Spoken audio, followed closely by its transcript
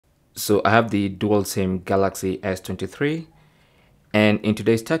So I have the dual SIM Galaxy S23, and in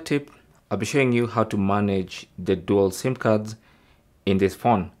today's tech tip, I'll be showing you how to manage the dual SIM cards in this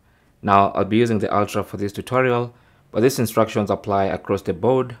phone. Now I'll be using the Ultra for this tutorial, but these instructions apply across the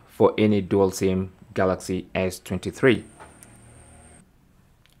board for any dual SIM Galaxy S23.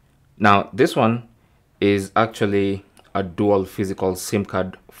 Now this one is actually a dual physical SIM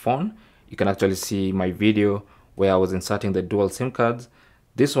card phone. You can actually see my video where I was inserting the dual SIM cards.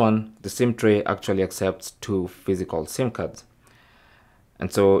 This one, the SIM tray actually accepts 2 physical SIM cards. And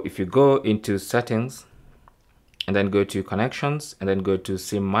so if you go into settings and then go to connections and then go to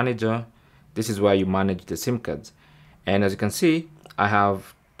SIM manager, this is where you manage the SIM cards. And as you can see, I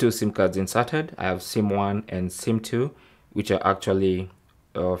have 2 SIM cards inserted. I have SIM1 and SIM2, which are actually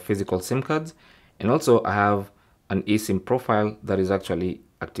physical SIM cards. And also I have an eSIM profile that is actually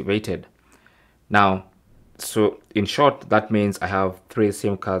activated. Now, so in short, that means I have 3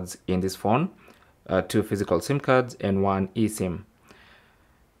 SIM cards in this phone, 2 physical SIM cards and 1 eSIM.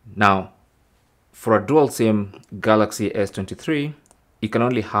 Now, for a dual SIM Galaxy S23, you can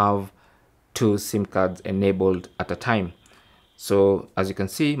only have 2 SIM cards enabled at a time. So as you can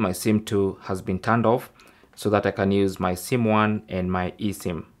see, my SIM2 has been turned off so that I can use my SIM1 and my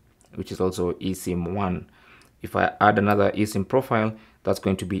eSIM, which is also eSIM1. If I add another eSIM profile, that's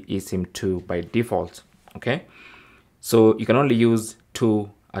going to be eSIM2 by default. Okay, so you can only use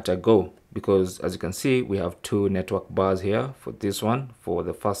 2 at a go because as you can see, we have 2 network bars here for this one for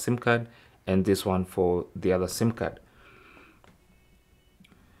the first SIM card and this one for the other SIM card.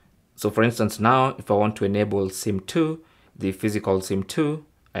 So for instance, now if I want to enable SIM2, the physical SIM2,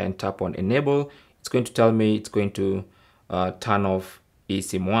 and tap on enable, it's going to tell me it's going to turn off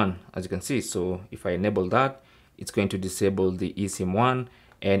eSIM1, as you can see. So if I enable that, it's going to disable the eSIM1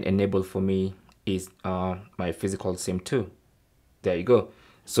 and enable for me is my physical SIM2. There you go.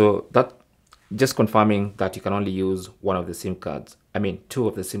 So that just confirming that you can only use one of the SIM cards. I mean, 2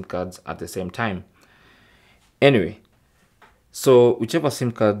 of the SIM cards at the same time. Anyway, so whichever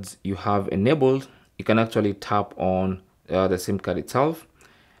SIM cards you have enabled, you can actually tap on the SIM card itself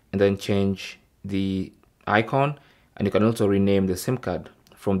and then change the icon, and you can also rename the SIM card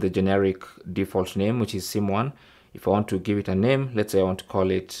from the generic default name, which is SIM1. If I want to give it a name, let's say I want to call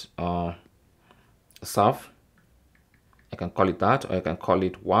it Surf, I can call it that, or I can call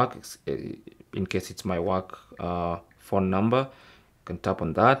it work in case it's my work phone number. You can tap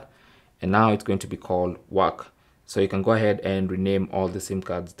on that, and now it's going to be called work. So you can go ahead and rename all the SIM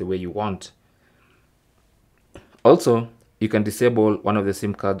cards the way you want. Also, you can disable one of the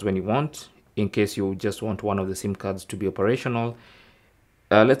SIM cards when you want, in case you just want one of the SIM cards to be operational.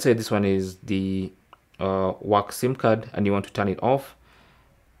 Let's say this one is the work SIM card and you want to turn it off.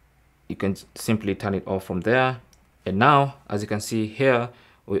 You can simply turn it off from there. And now, as you can see here,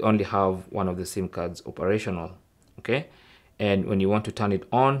 we only have one of the SIM cards operational. Okay. And when you want to turn it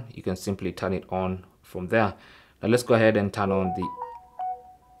on, you can simply turn it on from there. Now let's go ahead and turn on the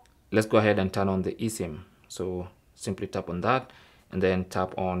eSIM. So simply tap on that and then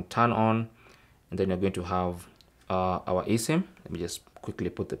tap on turn on, and then you're going to have our eSIM. Let me just quickly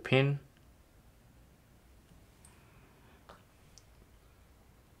put the pin.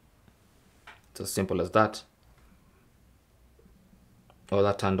 It's as simple as that. Oh,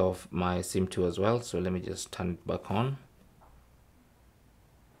 that turned off my SIM2 as well. So let me just turn it back on.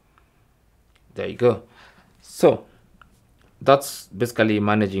 There you go. So that's basically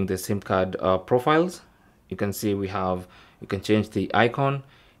managing the SIM card profiles. You can see you can change the icon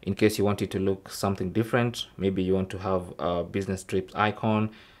in case you want it to look something different. Maybe you want to have a business trips icon,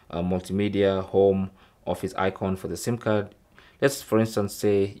 a multimedia, home, office icon for the SIM card. Let's, for instance,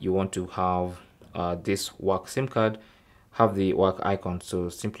 say you want to have this work SIM card, have the work icon. So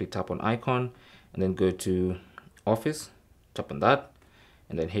simply tap on icon and then go to office, tap on that,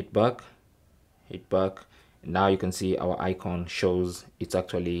 and then hit back. And now you can see our icon shows it's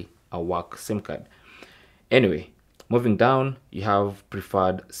actually a work SIM card. Anyway, moving down, you have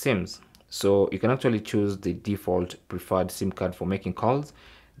preferred SIMs. So you can actually choose the default preferred SIM card for making calls.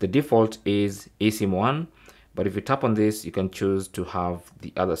 The default is eSIM1, but if you tap on this, you can choose to have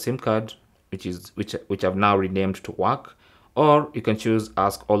the other SIM card, which I've now renamed to work, or you can choose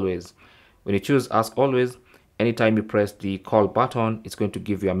Ask Always. When you choose Ask Always, anytime you press the call button, it's going to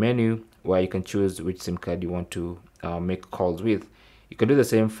give you a menu where you can choose which SIM card you want to make calls with. You can do the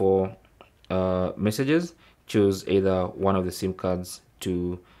same for messages. Choose either one of the SIM cards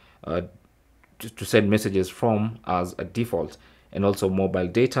to send messages from as a default, and also mobile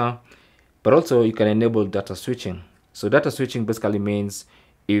data. But also you can enable data switching. So data switching basically means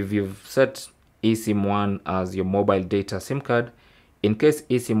if you've set eSIM1 as your mobile data SIM card, In case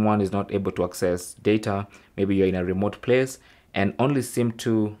eSIM 1 is not able to access data, maybe you're in a remote place and only SIM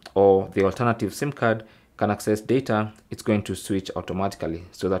 2 or the alternative SIM card can access data, it's going to switch automatically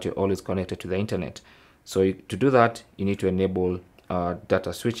so that you're always connected to the internet. So to do that, you need to enable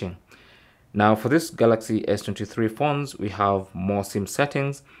data switching. Now for this Galaxy S23 phones, we have more SIM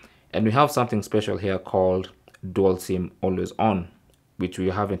settings, and we have something special here called dual SIM always on, which we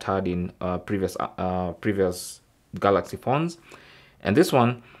haven't had in previous Galaxy phones. And this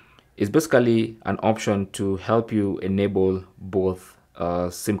one is basically an option to help you enable both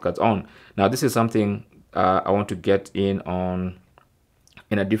SIM cards on. Now this is something I want to get in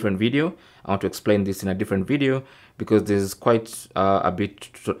a different video. I want to explain this in a different video because there's quite a bit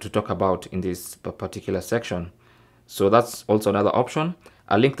to talk about in this particular section. So that's also another option.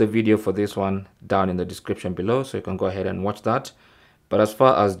 I'll link the video for this one down in the description below, so you can go ahead and watch that. But as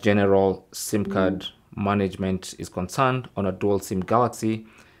far as general SIM card management is concerned on a dual SIM Galaxy,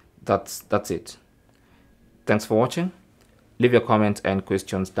 that's it. Thanks for watching. Leave your comments and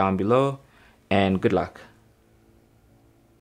questions down below, and good luck.